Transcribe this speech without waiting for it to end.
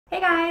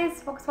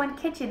guys, Focus One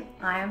Kitchen.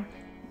 I'm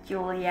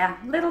Julia.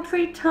 Little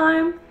treat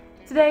time.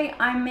 Today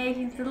I'm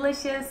making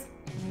delicious,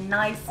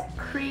 nice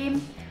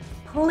cream.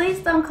 Please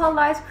don't call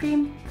it ice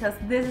cream because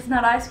this is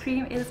not ice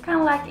cream. It is kind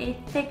of like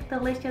a thick,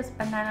 delicious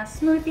banana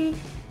smoothie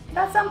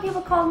that some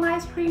people call an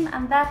ice cream,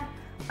 and that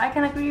I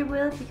can agree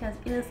with because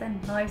it is a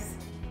nice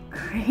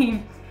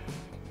cream.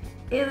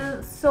 It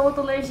is so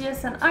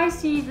delicious, and I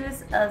see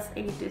this as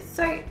a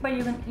dessert, but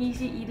you can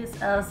easily eat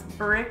this as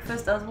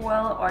breakfast as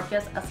well, or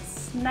just as a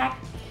snack,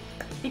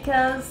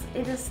 because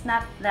it is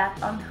not that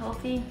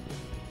unhealthy.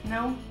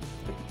 No,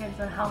 it depends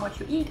on how much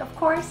you eat, of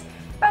course.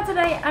 But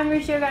today I'm going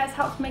to show you guys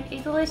how to make a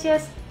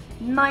delicious,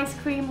 nice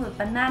cream with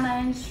banana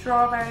and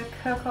strawberry,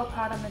 cocoa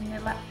powder,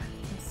 vanilla,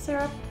 and some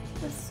syrup.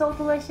 It's so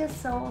delicious,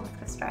 so let's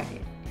get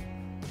started.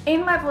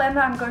 In my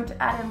blender I'm going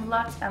to add in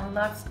lots and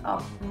lots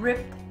of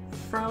ripped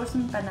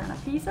frozen banana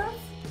pieces.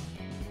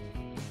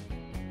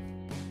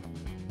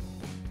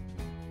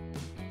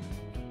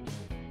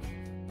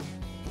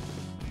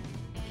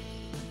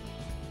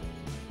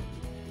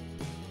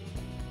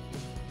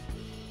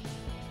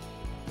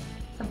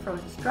 Some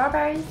frozen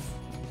strawberries.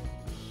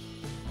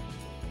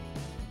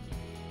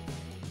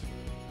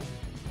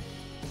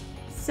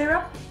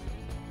 Syrup.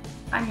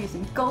 I'm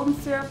using golden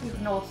syrup. You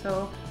can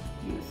also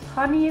use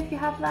honey if you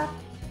have that.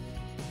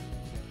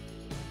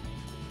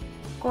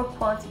 Good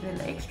quality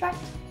vanilla extract,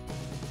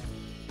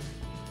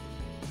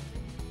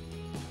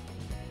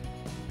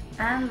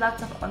 and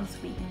lots of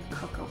unsweetened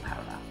cocoa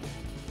powder.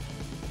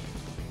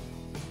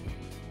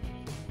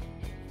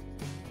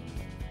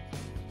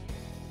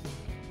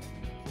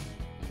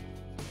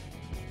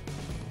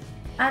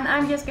 And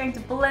I'm just going to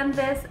blend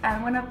this,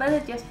 and when I blend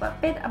it just for a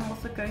bit, I'm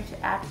also going to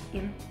add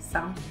in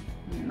some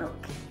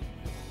milk.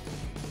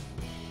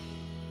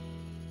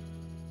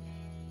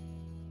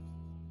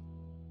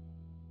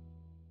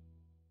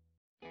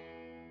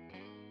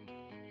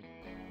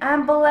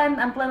 And blend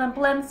and blend and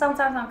blend.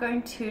 Sometimes I'm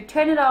going to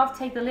turn it off,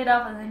 take the lid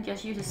off, and then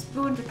just use a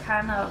spoon to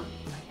kind of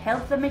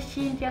help the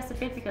machine just a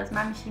bit because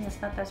my machine is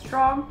not that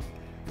strong.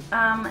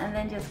 And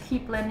then just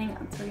keep blending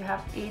until you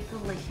have a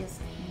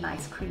delicious,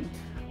 nice cream.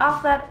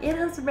 After that, it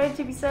is ready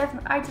to be served,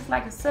 and I just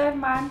like to serve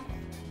mine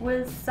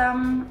with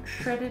some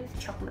shredded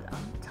chocolate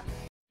on top.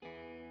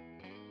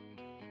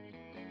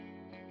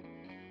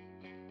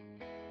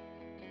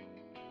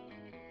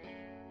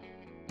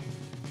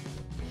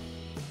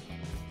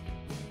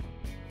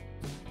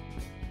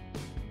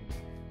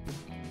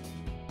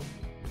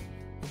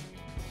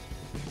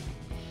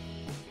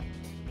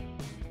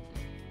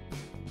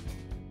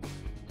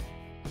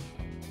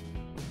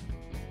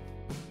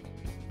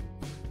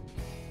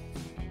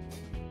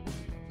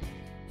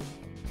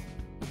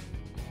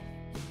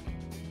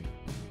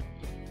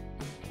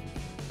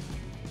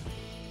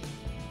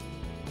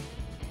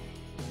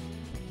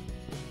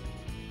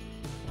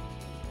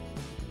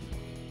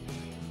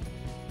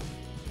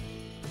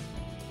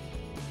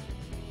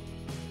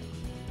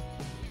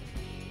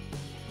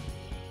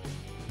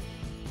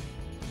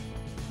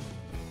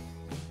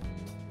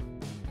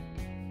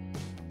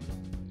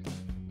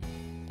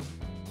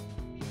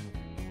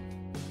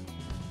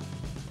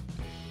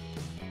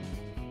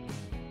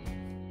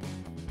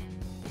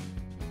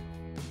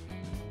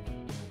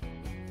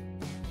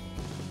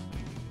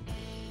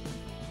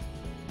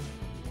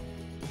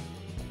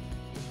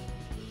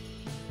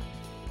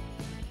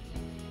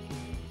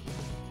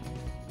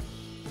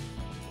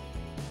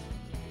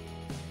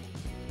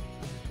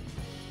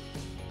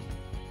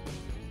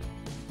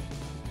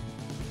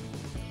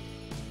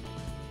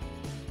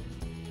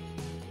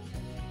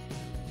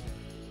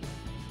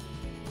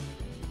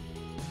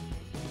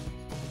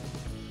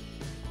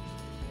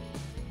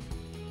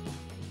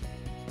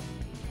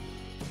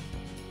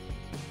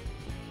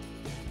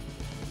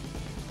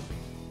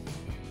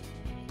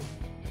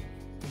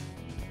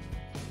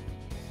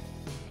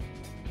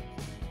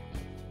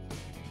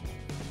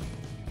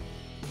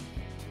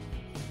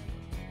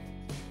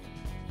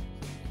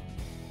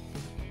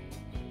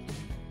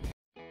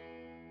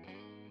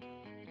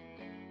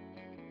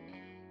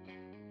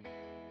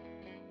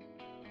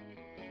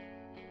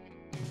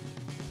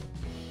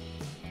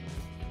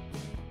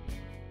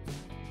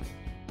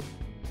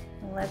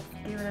 Let's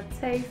give it a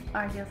taste.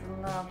 I just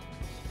love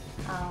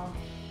how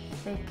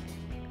thick,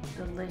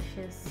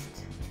 delicious,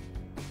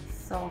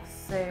 soft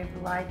serve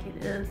like it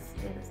is.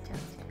 It is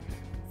just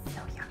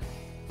so yummy.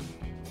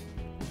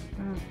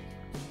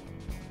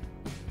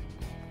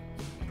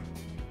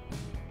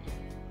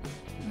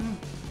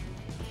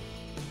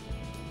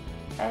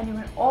 And you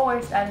can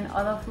always add in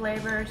other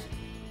flavors.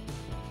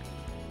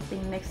 I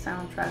think next time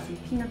I'll try some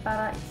peanut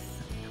butter. It's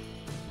so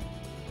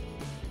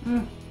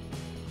yummy.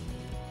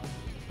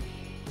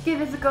 Give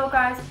this a go,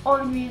 guys. All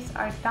the ingredients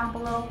are down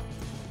below.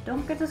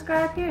 Don't forget to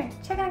subscribe here.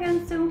 Check out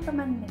again soon for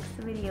my next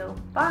video.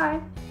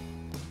 Bye!